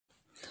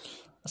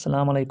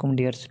Assalamu alaikum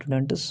dear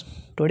students.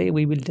 Today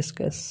we will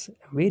discuss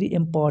a very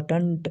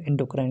important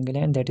endocrine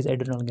gland, that is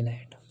adrenal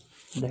gland.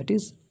 That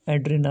is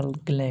adrenal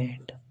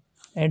gland.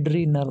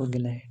 Adrenal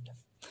gland.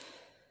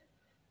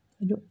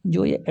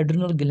 जो ये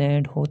adrenal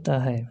gland होता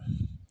है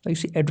तो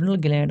इसे adrenal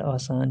gland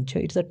आसान छ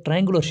it's a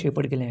triangular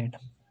shaped gland.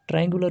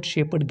 Triangular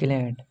shaped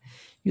gland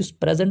use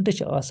present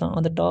छ आसान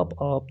on the top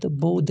of the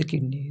both the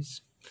kidneys.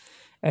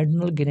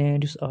 Adrenal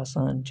gland use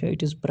आसान छ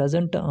it is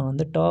present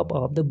on the top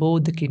of the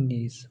both the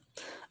kidneys.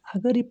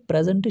 अगर ये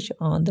present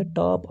on the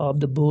top of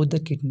the both the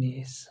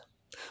kidneys,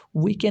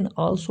 we can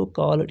also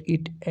call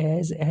it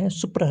as a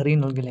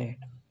suprarenal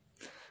gland.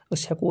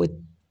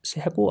 أسۍ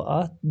ہٮ۪کو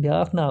اَتھ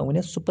بیٛاکھ ناو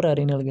ؤنِتھ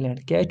suprarenal gland.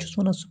 کیٛازِ چھُس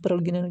وَنان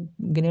suprarenal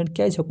gland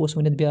کیٛازِ ہٮ۪کوس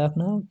ؤنِتھ بیٛاکھ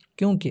ناو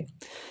کیونکہِ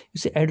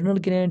یُس یہِ adrenal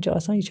gland چھُ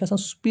آسان یہِ چھُ آسان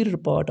superior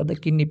part of the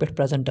kidney پٮ۪ٹھ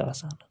present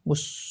آسان. گوٚو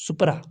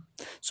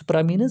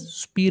supra means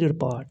superior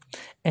part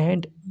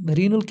and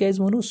renal کیٛازِ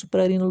وَنو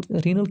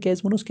renal کیٛازِ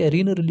وَنوس کیٛاہ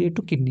renal relate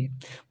to kidney.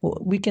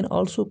 We can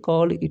also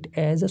call it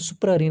as a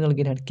suprarenal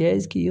gland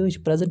کیٛازِکہِ یہِ چھِ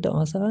present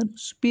آسان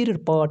superior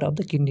part of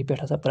the kidney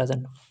پٮ۪ٹھ آسان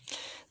present.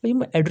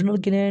 یِم adrenal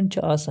gland چھِ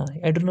آسان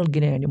adrenal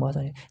gland یِم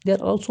آسان they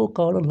are also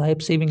called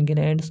life saving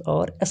glands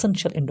or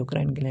essential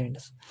endocrine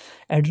glands.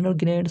 Adrenal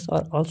glands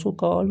are also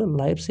called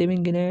life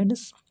saving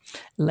glands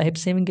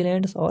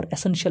or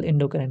essential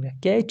endocrine glands.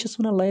 کیٛازِ چھِس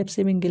وَنان life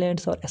saving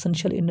glands or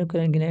essential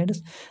endocrine glands.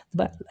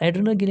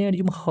 adrenal gland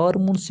یِم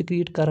hormone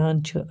cigarette کران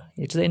چھِ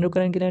یہِ چھِ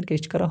endocrine gland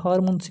کیٛاہ چھِ کران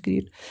ہارمون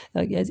سِکریٹ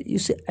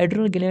یُس یہِ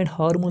adrenal gland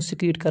ہارمون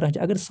سِکریٹ کران چھِ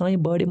اگر سانہِ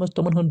باڈی منٛز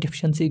تِمن ہُنٛد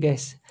ڈِفشنسی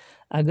گژھِ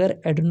اگر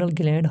adrenal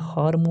gland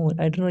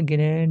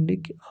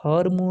گلینڈٕکۍ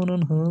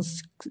ہارمونن ہٕنٛز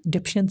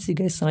ڈِفشنسی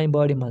گژھِ سانہِ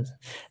باڈی منٛز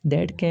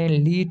that can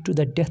lead to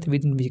the death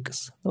within weeks.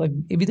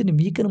 within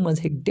weekن منٛز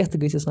ہیٚکہِ ڈیتھ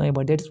گٔژھِتھ سانہِ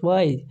body that is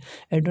Y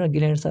adrenal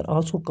glands are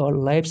also called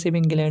life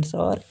saving glands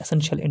or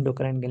essential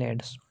endocrine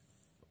glands.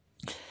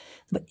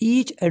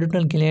 each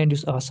adrenal gland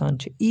یُس آسان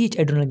چھِ each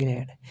adrenal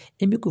gland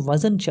اَمیُک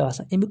وزن چھُ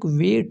آسان اَمیُک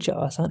ویٹ چھُ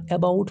آسان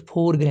about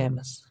 4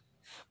 grams.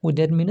 گوٚو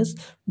دیٹ میٖنٕز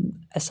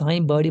سانہِ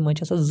باڈی منٛز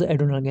چھِ آسان 2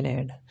 adrenal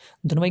gland.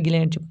 دۄنوَے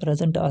گلینڈ چھِ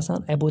پرٛزَنٹ آسان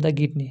ایبو د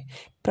کِڈنی.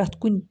 پرٛٮ۪تھ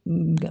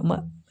کُنہِ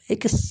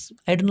أکِس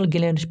adrenal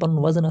gland چھِ پَنُن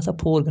وزن آسان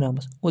 4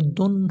 grams. گوٚو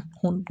دۄن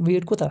ہُنٛد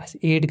ویٹ کوٗتاہ آسہِ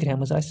 8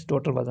 grams آسہِ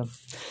ٹوٹل وزن.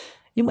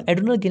 یِم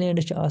adrenal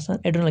glands چھِ آسان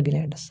adrenal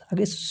glands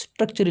اگر أسۍ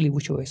سٹرکچرلی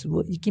وٕچھو أسۍ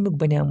یہِ کَمیُک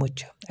بنیومُت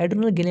چھُ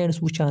adrenal glands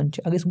وٕچھان چھِ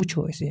اگر أسۍ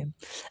وٕچھو أسۍ یہِ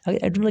اگر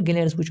adrenal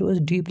glands وٕچھو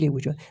أسۍ ڈیٖپلی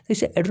وٕچھو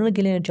یُس یہِ adrenal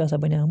gland چھُ آسان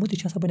بنیومُت یہِ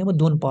چھُ آسان بنیومُت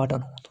 2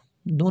 پارٹن ہُنٛد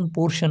 2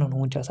 پورشنن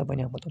ہُنٛد چھُ آسان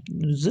بنیومُت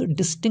 2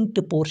 ڈِسٹِنکٹ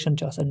پورشن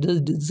چھِ آسان 2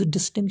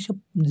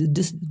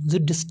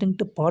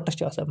 ڈِسٹِنکٹ پارٹس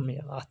چھِ آسان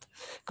اَتھ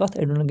کَتھ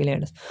adrenal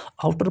glands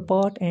outer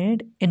part and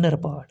inner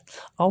part.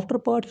 outer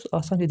part یُس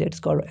آسان چھُ that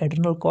is called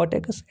adrenal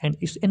cortex and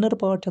یُس inner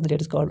part چھُ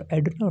that is called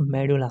adrenal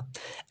medulla.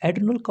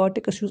 adrenal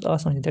cortex یُس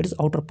آسان چھُ that is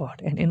outer part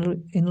and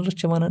inner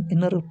چھِ وَنان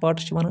inner part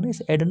چھِ وَنان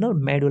أسۍ adrenal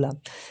medulla.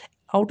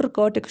 outer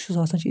cortex یُس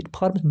آسان چھُ it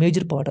forms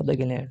major part of the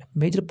gland.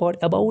 major part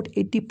about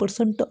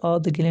 80%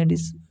 of the gland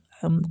is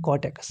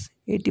cortex.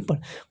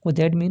 80%. Well,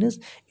 that means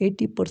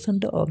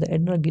 80% of the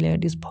adrenal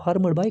gland is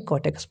formed by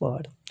cortex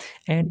part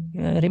and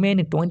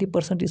remaining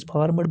 20% is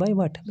formed by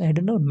what?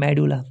 Adrenal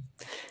medulla.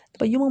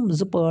 But یِم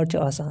 2 part چھِ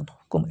آسان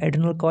کٕم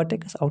adrenal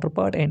cortex outer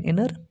part and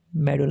inner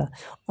medulla.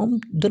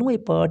 دۄنوَے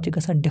part چھِ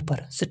گژھان differ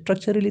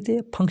سٹرکچرلی تہِ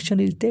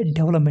فنٛکشنلی تہِ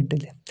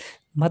ڈیولپمنٹلی.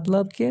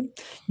 مطلب کہِ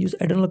یُس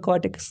adrenal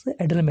cortex تہٕ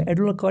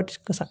adrenal cortex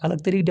گژھان الگ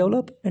طریٖقہٕ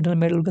ڈیولپ adrenal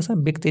medulla گژھان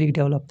بیٚکہِ طریٖقہٕ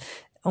ڈیولپ.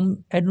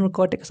 adrenal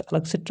cortex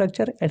الگ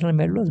سٹرکچر adrenal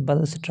medulla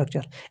بدل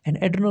سٹرکچر and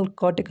adrenal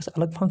cortex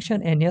الگ فنٛکشن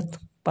and یَتھ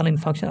پنٕنۍ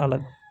فنٛکشن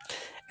الگ.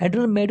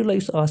 adrenal medulla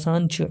یُس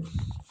آسان چھُ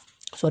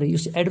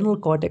یُس adrenal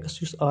cortex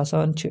یُس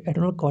آسان چھُ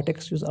adrenal cortex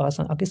یُس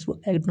آسان اگر أسۍ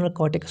adrenal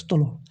cortex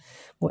تُلو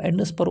گوٚو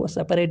adrenal پَرو أسۍ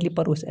سیپریٹلی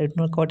پَرو أسۍ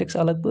adrenal cortex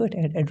الگ پٲٹھۍ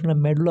and adrenal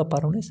medulla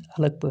پَرون أسۍ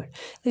الگ پٲٹھۍ.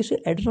 یُس یہِ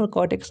adrenal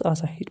cortex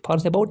آسان it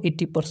forms about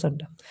 80%.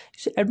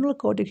 یُس یہِ adrenal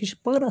cortex یہِ چھُ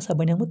پانہٕ آسان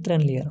بنیومُت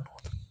 3 لیرَن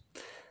ہُنٛد.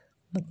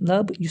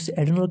 مطلب یُس یہِ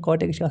adrenal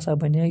cortex چھُ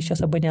آسان یہِ چھُ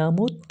آسان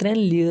بنیومُت 3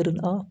 لیرَن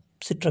آف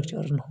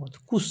سٹرکچرن ہُنٛد.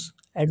 کُس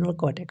adrenal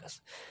cortex یہِ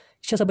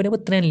چھُ آسان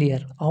بنیومُت 3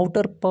 layer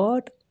outer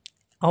part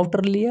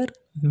outer layer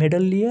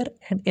middle layer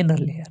and inner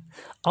layer.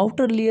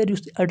 outer layer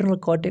یُس adrenal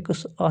cortex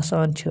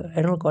آسان چھِ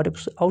adrenal cortex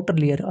outer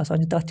layer آسان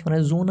چھِ تَتھ چھِ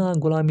وَنان zona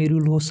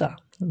glomerulosa.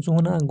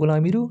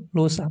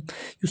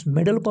 یُس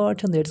middle part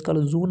چھِ that is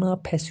called zona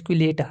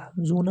fasciculata.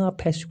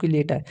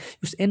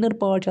 یُس inner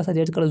part چھِ آسان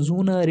that is called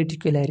zona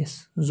reticularis.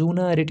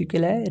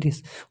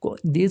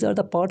 these are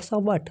the parts of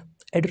what?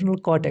 adrenal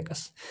cortex.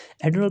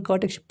 adrenal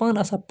cortex چھِ پانہٕ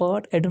آسان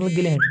part adrenal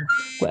gland.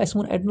 گوٚو اَسہِ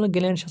ووٚن adrenal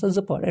gland چھِ آسان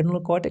 2 part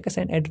adrenal cortex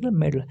and adrenal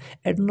medulla.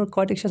 adrenal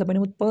cortex چھِ آسان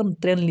بنیومُت پانہٕ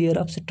 3 لیَر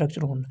آف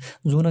سٹرکچر ہُنٛد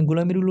zona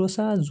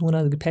glomerulosa zona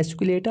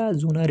fasciculata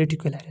zona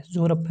reticularis.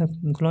 zona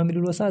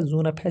glomerulosa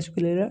zona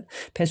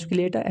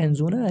fasciculata and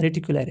zona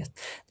reticularis.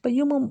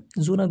 یِم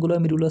zona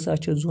glomerulosa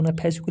چھِ zona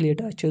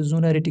fasciculata چھِ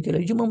zona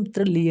reticularis یِم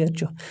 3 لیَر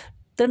چھِ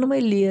 3وَے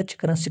لیَر چھِ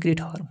کران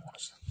سِکریٹ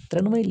ہارمونز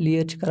 3وَے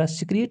لیَر چھِ کران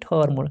سِکریٹ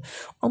ہارمون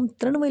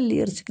 3وَے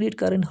لیَر سِکریٹ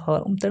کَرٕنۍ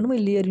 3وَے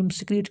لیَر یِم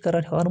سِکریٹ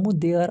کران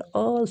hormone they are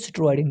all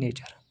سٹرویڈ in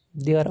nature.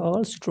 they are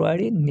all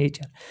steroid in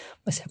nature.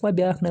 بس ہٮ۪کوا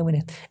بیٛاکھ ناو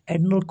ؤنِتھ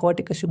adrenal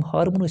cortex یِم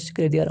hormones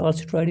سِکرٛیٹ they are all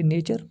steroid in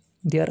nature.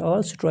 they are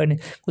all steroid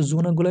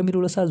zona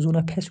glomerulosa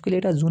zona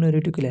fasciculata zona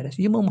reticularis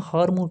یِم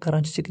hormone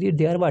کران چھِ سِکرٛیٹ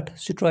they are what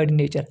steroid in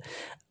nature.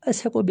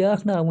 أسۍ ہٮ۪کو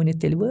بیٛاکھ ناو ؤنِتھ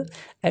تیٚلہِ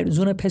وۄنۍ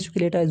zona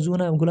fasciculata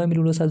zona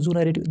glomerulosa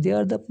zona reticularis they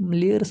are the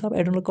layers of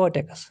adrenal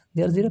cortex.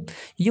 they are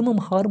یِم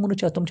ہارمونٕز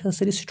چھِ تِم چھِ آسان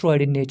سٲری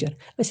steroid in nature.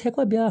 أسۍ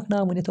ہٮ۪کوا بیٛاکھ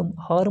ناو ؤنِتھ تِم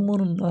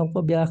ہارمونن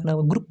ہٮ۪کوا بیٛاکھ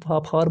ناو گرُپ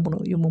آف ہارمون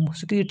یِم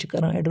سِکرٛیٹ چھِ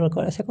کران adrenal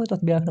cortex. أسۍ ہٮ۪کوا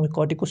تَتھ بیٛاکھ ناو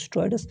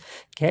corticosteroids.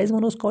 کیٛازِ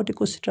وَنوس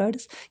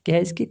corticosteroids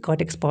کیٛازِکہِ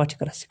cortex part چھِ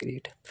کران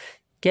سِکرٛیٹ.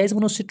 کیٛازِ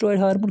وَنو steroid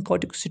ہارمون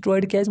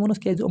corticosteroid کیٛازِ وَنوس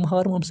کیٛازِ یِم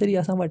ہارمون سٲری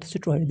آسان what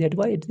steroid. that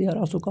why they are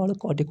also called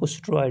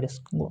corticosteroids.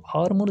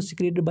 Hormones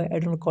secreted by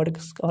adrenal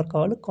cortex are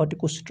called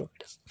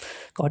corticosteroids.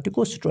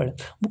 corticosteroid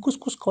وۄنۍ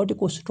کُس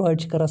corticosteroid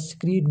چھِ کران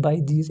secrete by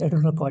these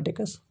adrenal cortex.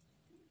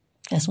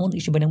 اَسہِ ووٚن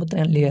یہِ چھُ بنیومُت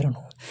 3 لیرَن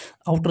ہُنٛد.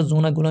 outer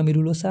zona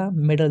glomerulosa,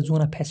 middle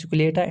zona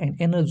fasciculata and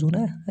inner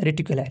zona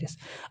reticularis.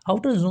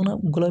 outer zona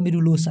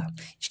glomerulosa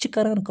یہِ چھِ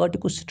کران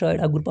corticosteroid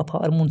a group of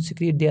hormones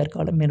secrete they are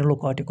called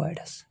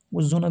mineralocorticoids.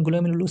 zona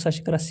glomerulosa چھِ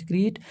کران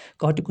secrete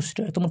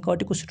corticosteroid تِمن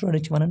corticosteroid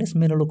چھِ وَنان أسۍ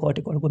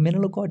mineralocorticoid. گوٚو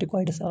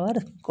mineralocorticoids are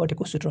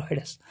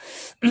corticosteroids.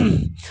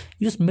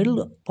 یُس middle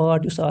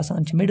part یُس آسان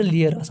چھِ middle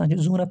layer آسان چھِ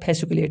zona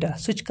fasciculata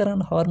سُہ چھِ کران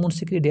hormone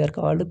secrete they are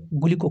called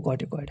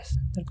glucocorticoids.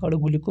 they are called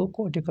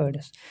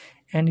glucocorticoids.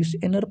 and یُس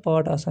inner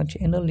part آسان چھِ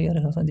inner layer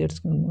آسان that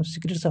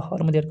secretes a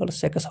hormone they are called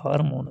sex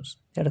hormones.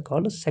 they are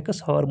called sex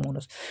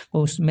hormones.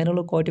 گوٚو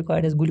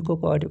mineralocorticoids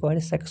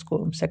glucocorticoids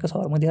sex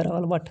hormone they are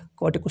all what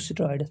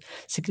corticosteroids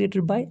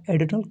secreted by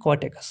adrenal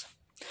cortex.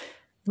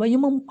 وۄنۍ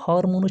یِم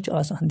hormones چھِ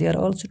آسان they are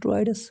all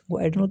steroids. گوٚو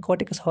adrenal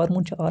cortex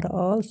hormone چھِ are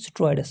all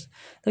steroids.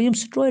 یِم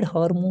steroid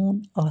hormone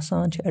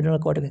آسان چھِ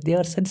adrenal cortex they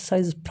are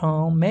synthesized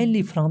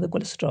mainly from the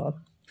cholesterol.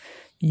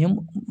 یِم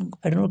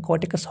adrenal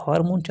cortex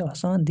ہارمون چھِ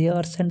آسان they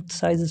are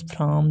synthesized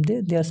from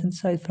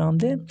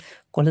the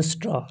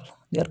cholesterol.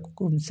 they are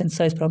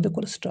synthesized from the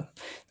cholesterol.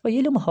 وۄنۍ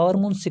ییٚلہِ یِم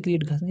ہارمون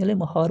سِکرٛیٹ گژھان ییٚلہِ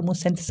یِم ہارمون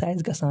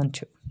synthesize گژھان چھِ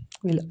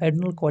ییٚلہِ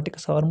adrenal cortex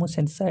ہارمون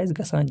synthesize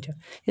گژھان چھِ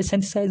ییٚلہِ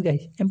synthesize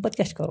گژھِ اَمہِ پَتہٕ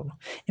کیٛاہ چھِ کَرُن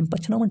اَمہِ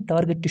پَتہٕ چھُنہ وۄنۍ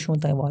ٹارگیٹ ٹِشوٗوَن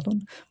تانۍ واتُن.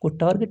 گوٚو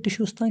ٹارگیٹ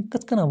ٹِشوٗوَس تانۍ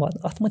کِتھ کٔنۍ واتُن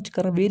اَتھ منٛز چھِ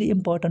کران ویری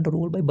اِمپاٹَنٹ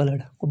رول باے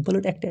بٕلَڈ. گوٚو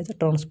blood act as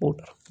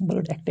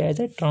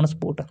a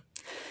transporter.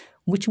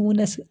 وٕچھ ووٚن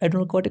اَسہِ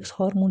adrenal cortex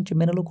ہارمون چھِ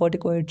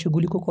mineralocorticoid چھِ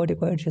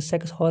glucocorticoid چھِ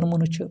sex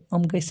hormones چھِ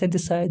یِم گٔے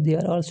synthesize they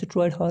are all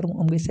steroid hormone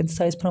یِم گٔے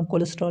synthesize from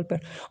cholesterol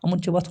پٮ۪ٹھ. یِمن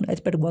چھِ وۄتھُن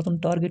اَتہِ پٮ۪ٹھ واتُن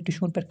ٹارگیٹ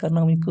ٹِشوٗوَن پٮ۪ٹھ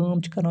کرناوٕنۍ کٲم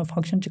چھِ کرناوٕنۍ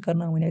فنٛگشن چھِ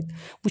کرناوٕنۍ اَتہِ.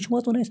 وٕچھ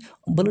واتُن اَسہِ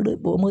بٕلڈ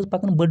یِم حظ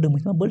پَکان بٕلڈٕ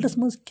مٔنٛزۍ بٕلڈَس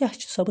منٛز کیٛاہ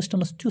چھِ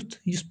سبسٹنس تیُتھ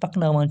یُس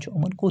پَکناوان چھُ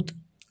یِمن کوٚت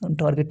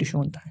ٹارگیٹ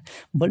ٹِشوٗوَن تانۍ.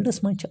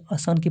 بٕلڈَس منٛز چھِ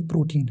آسان کینٛہہ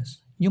پروٹیٖنٕز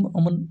یِم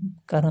یِمن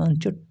کران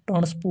چھِ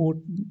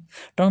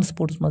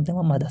ٹرانسپوٹَس منٛز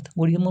دِوان مدد.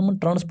 گوٚو یِم یِمن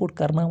ٹرانسپوٹ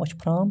کرناوان چھِ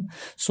فرام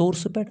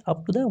سورسہٕ پٮ۪ٹھ up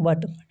to the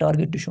what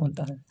target ٹِشوٗوَن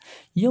تانۍ.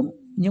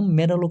 یِم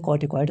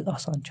mineralocorticoid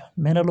آسان چھِ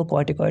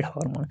mineralocorticoid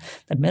ہارمون.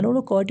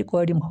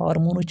 mineralocorticoid یِم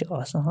ہارمونٕز چھِ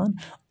آسان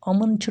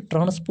یِمن چھِ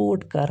ٹرانسپوٹ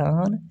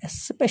کران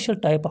special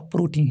type of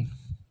protein.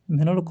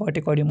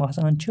 mineralocorticoid یِم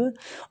آسان چھِ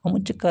یِمن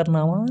چھِ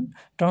کرناوان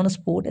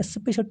transport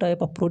special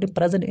type of protein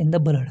present in the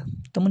blood.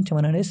 تِمن چھِ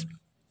وَنان أسۍ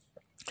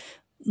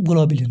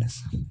globulins.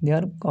 they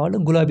are called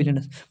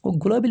globulins. گوٚو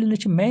globulins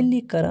چھِ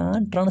مینلی کران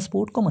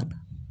ٹرانسپوٹ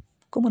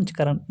کٕمن چھِ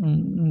کران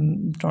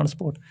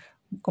ٹرانسپوٹ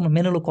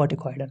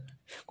mineralocorticoid.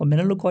 گوٚو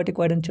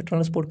mineralocorticoid چھِ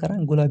ٹرانسپوٹ کران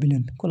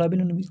globulin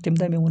تَمہِ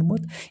دۄہ مےٚ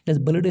ووٚنمُت ییٚلہِ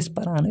أسۍ بٕلڈ ٲسۍ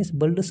پران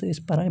بٕلڈس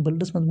ٲسۍ پران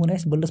بٕلڈس منٛز ووٚن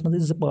اَسہِ بٕلڈس منٛز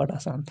ٲسۍ 2 پارٹ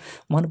آسان.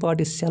 ون part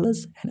is sales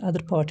and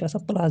other part چھِ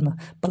آسان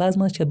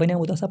پلازما چھِ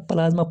بنیومُت آسان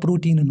پلازما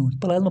پروٹیٖنن ہُنٛد.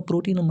 پلازما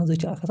پروٹیٖنن منٛزٕے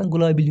چھِ اکھ آسان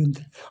globulin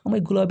تہِ. یِمے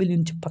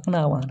globulin چھِ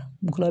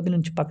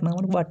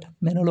پکناوان وٹ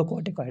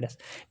mineralocorticoids.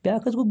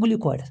 بیٛاکھ حظ گوٚو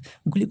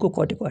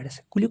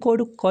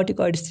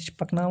glucocorticoids تہِ چھِ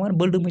پکناوان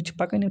بٕلڈٕ منٛز چھِ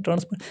پکان یِم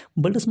ٹرانسپوٹ.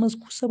 بٕلڈس منٛز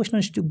کُس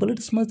سبسٹنس چھُ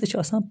بٕلڈس منٛز تہِ چھِ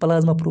آسان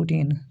پلازما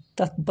پروٹیٖن.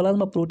 تَتھ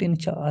پلازما پروٹیٖن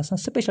چھِ آسان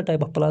special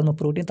type of plasma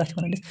protein تَتھ چھِ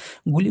وَنان أسۍ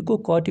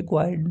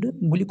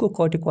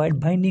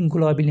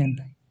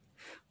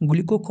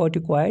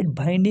glucocorticoid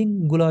binding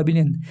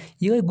globulin.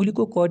 یِہے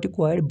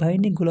glucocorticoid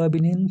binding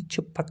globulin چھِ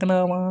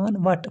پکناوان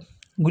وٹ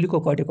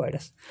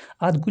glucocorticoids.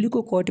 اَتھ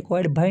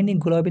glucocorticoid binding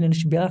globulin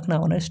چھِ بیٛاکھ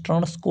ناو وَنان أسۍ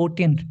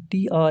ٹرانسکوٹِن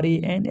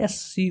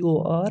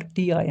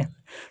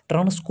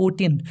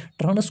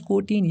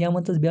ٹرانسکوٹِن یا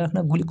وَنتَس بیٛاکھ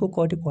ناو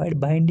glucocorticoid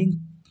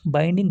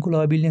binding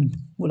globulin.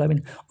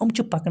 یِم چھِ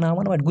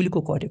پکناوان وٹ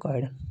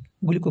glucocorticoid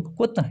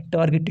کوٚت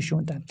ٹارگیٹ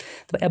ٹِشوٗوَن تانۍ.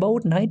 تہٕ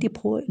about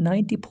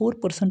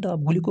 94% آف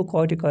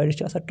glucocorticoids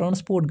چھِ آسان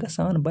ٹرانسپوٹ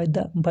گژھان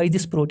by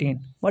this protein.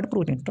 What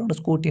protein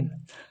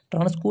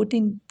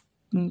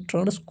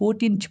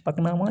ٹرانسکوٹِن چھِ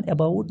پکناوان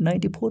about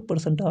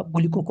 94% آف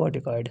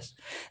glucocorticoids.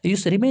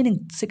 یُس رِمینِنٛگ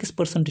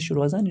 6% چھُ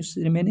روزان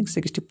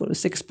سُہ چھِ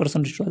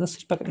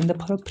پکان اِن د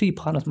فرٛی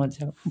فارمَس منٛز.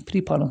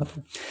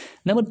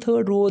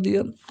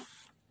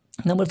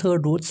 نمبر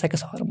تھٲرڈ روٗد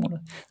سیٚکٕس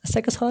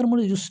ہارمون.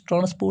 یُس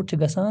ٹرانسپوٹ چھِ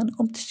گژھان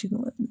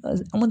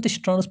یِمن تہِ چھِ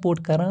ٹرانسپوٹ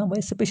کران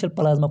باے سپیشل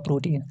پلازما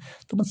پروٹیٖن.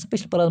 تِمن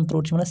سپیشل پلازما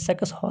پروٹیٖن چھِ وَنان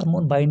سیٚکٕس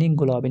ہارمون باینڈِنٛگ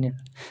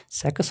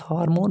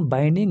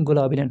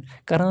گلوبلin.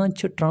 کران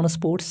چھِ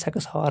ٹرانسپوٹ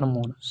سیٚکٕس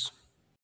ہارمونٕز.